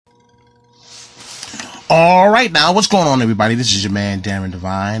All right, now what's going on, everybody? This is your man Darren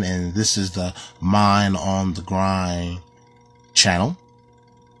Devine, and this is the Mind on the Grind channel.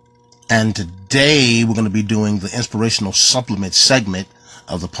 And today we're going to be doing the inspirational supplement segment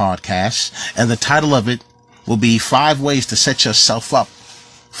of the podcast, and the title of it will be 5 Ways to Set Yourself Up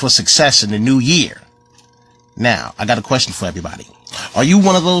for Success in the New Year. Now, I got a question for everybody. Are you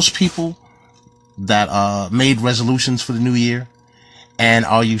one of those people that made resolutions for the new year? And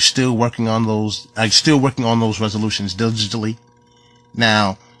are you still working on those? Are you still working on those resolutions diligently?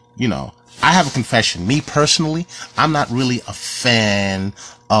 Now, I have a confession. Me personally, I'm not really a fan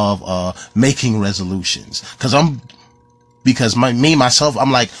of making resolutions because myself,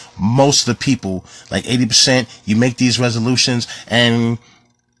 I'm like most of the people, like 80%. You make these resolutions, and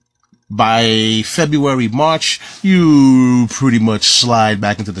by February, March, you pretty much slide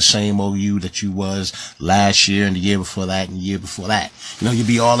back into the same old you that you was last year and the year before that and the year before that. You'd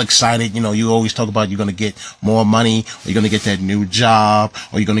be all excited. You always talk about you're going to get more money, or you're going to get that new job,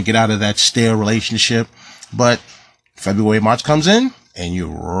 or you're going to get out of that stale relationship. But February, March comes in and you're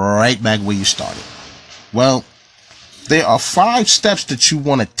right back where you started. Well, there are 5 steps that you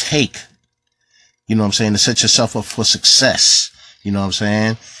want to take, to set yourself up for success.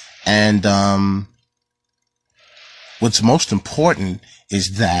 And what's most important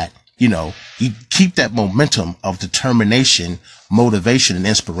is that, you keep that momentum of determination, motivation, and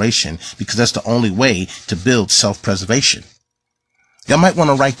inspiration, because that's the only way to build self-preservation. Y'all might want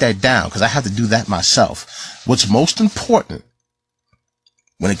to write that down, because I have to do that myself. What's most important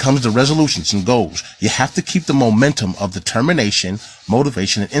when it comes to resolutions and goals, you have to keep the momentum of determination,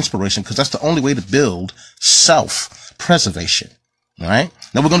 motivation, and inspiration, because that's the only way to build self-preservation. All right.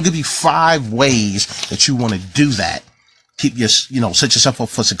 Now we're going to give you 5 ways that you want to do that. Keep set yourself up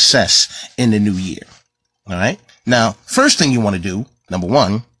for success in the new year. All right. Now, first thing you want to do, number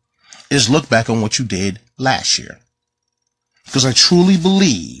 1, is look back on what you did last year. Because I truly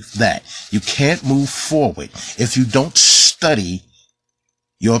believe that you can't move forward if you don't study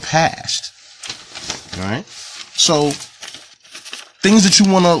your past. All right. So things that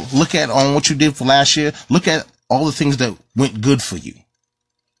you want to look at on what you did for last year, look at all the things that went good for you.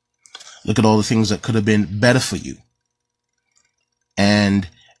 Look at all the things that could have been better for you. And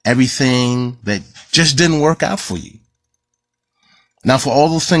everything that just didn't work out for you. Now, for all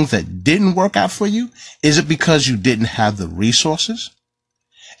those things that didn't work out for you, is it because you didn't have the resources?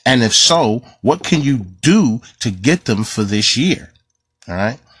 And if so, what can you do to get them for this year? All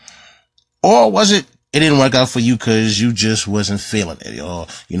right. Or was it didn't work out for you because you just wasn't feeling it, or,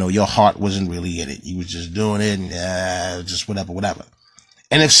 your heart wasn't really in it. You were just doing it and just whatever.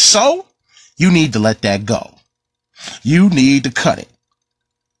 And if so, you need to let that go. You need to cut it.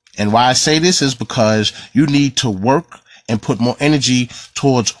 And why I say this is because you need to work and put more energy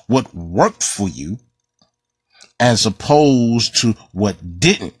towards what worked for you as opposed to what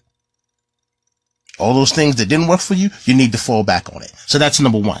didn't. All those things that didn't work for you, you need to fall back on it. So that's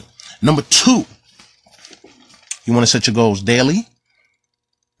number 1. Number 2, you want to set your goals daily,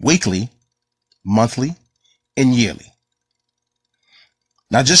 weekly, monthly, and yearly.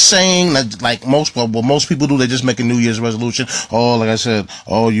 Now, just saying that, like what most people do, they just make a New Year's resolution. Oh, like I said,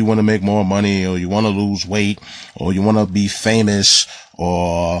 you want to make more money, or you want to lose weight, or you want to be famous,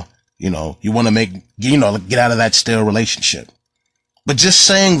 or, you want to get out of that stale relationship. But just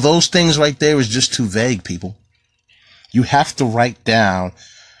saying those things right there is just too vague, people. You have to write down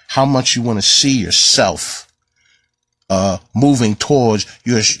how much you want to see yourself moving towards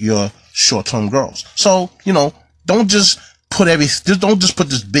your short-term goals. So, don't just put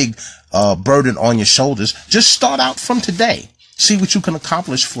this big burden on your shoulders. Just start out from today. See what you can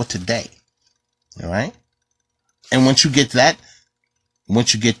accomplish for today. All right. And once you get that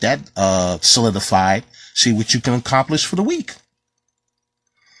solidified, see what you can accomplish for the week.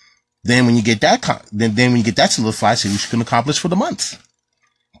 Then when you get that solidified, see what you can accomplish for the month.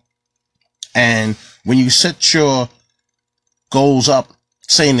 And when you set your goals up,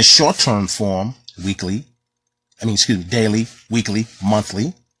 say in the short-term form, daily, weekly,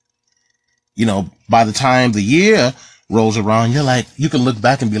 monthly, by the time the year rolls around, you can look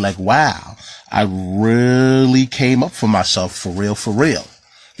back and be like, wow, I really came up for myself for real.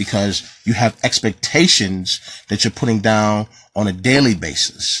 Because you have expectations that you're putting down on a daily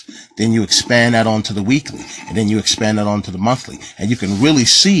basis. Then you expand that onto the weekly, and then you expand that onto the monthly, and you can really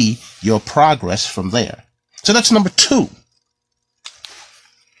see your progress from there. So that's number 2.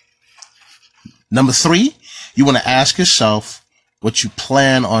 Number 3, you want to ask yourself what you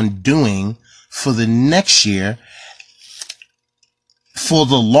plan on doing for the next year for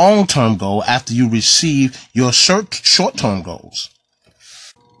the long-term goal after you receive your short-term goals.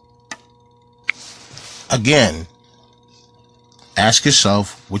 Again, ask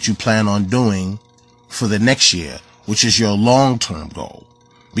yourself what you plan on doing for the next year, which is your long-term goal,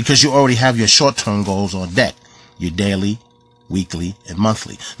 because you already have your short-term goals on deck, your daily, weekly, and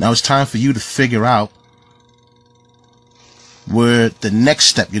monthly. Now it's time for you to figure out where the next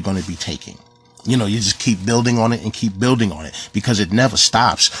step you're going to be taking. You just keep building on it and keep building on it, because it never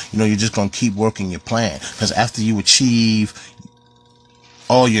stops. You're just going to keep working your plan, because after you achieve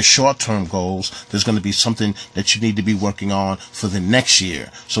all your short-term goals, there's going to be something that you need to be working on for the next year.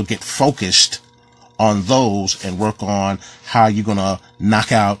 So get focused on those and work on how you're going to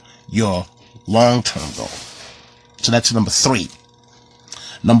knock out your long-term goal. So that's number 3.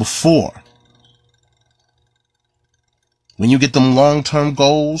 Number 4, when you get them long-term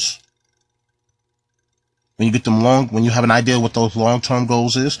goals, when you have an idea what those long-term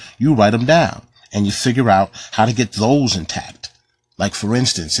goals is, you write them down and you figure out how to get those intact. Like, for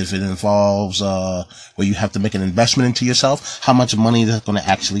instance, if it involves where you have to make an investment into yourself, how much money is that going to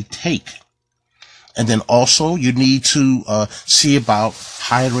actually take? And then also you need to see about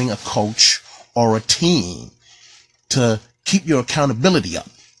hiring a coach or a team to keep your accountability up.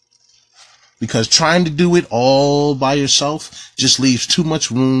 Because trying to do it all by yourself just leaves too much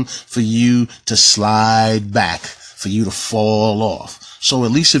room for you to slide back, for you to fall off. So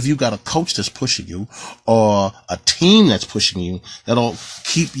at least if you got a coach that's pushing you, or a team that's pushing you, that'll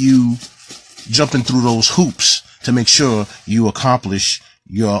keep you jumping through those hoops to make sure you accomplish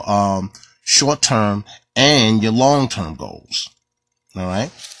your short-term and your long-term goals. All right?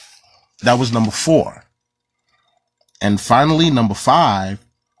 That was number 4. And finally, number 5,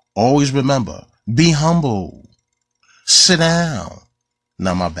 always remember, be humble. Sit down.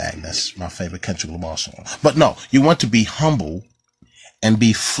 Not my bag. That's my favorite Kendrick Lamar song. But no, you want to be humble and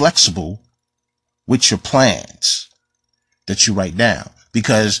be flexible with your plans that you write down.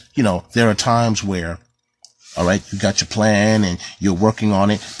 Because, there are times where, all right, you got your plan and you're working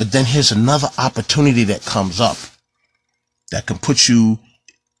on it, but then here's another opportunity that comes up that can put you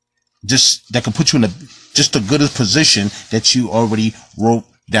in just a good position that you already wrote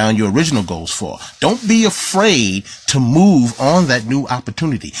down your original goals for. Don't be afraid to move on that new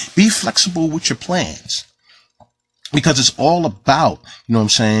opportunity. Be flexible with your plans, because it's all about,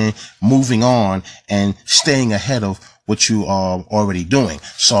 moving on and staying ahead of what you are already doing.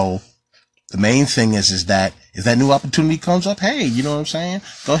 So the main thing is that if that new opportunity comes up, hey,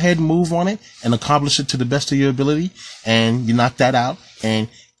 go ahead and move on it and accomplish it to the best of your ability, and you knock that out and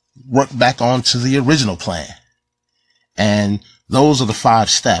work back on to the original plan. And those are the 5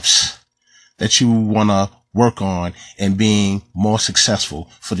 steps that you want to work on in being more successful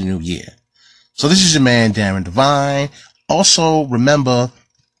for the new year. So this is your man, Darren Devine. Also, remember,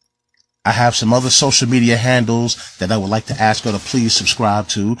 I have some other social media handles that I would like to ask you to please subscribe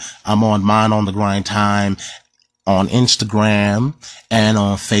to. I'm on Mind on the Grind Time on Instagram and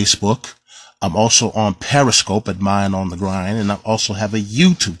on Facebook. I'm also on Periscope at Mind on the Grind, and I also have a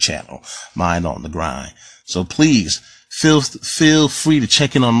YouTube channel, Mind on the Grind. So please feel free to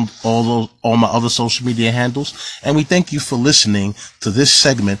check in on all my other social media handles. And we thank you for listening to this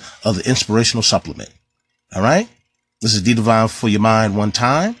segment of the Inspirational Supplement. All right? This is D Divine for your mind one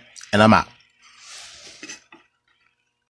time, and I'm out.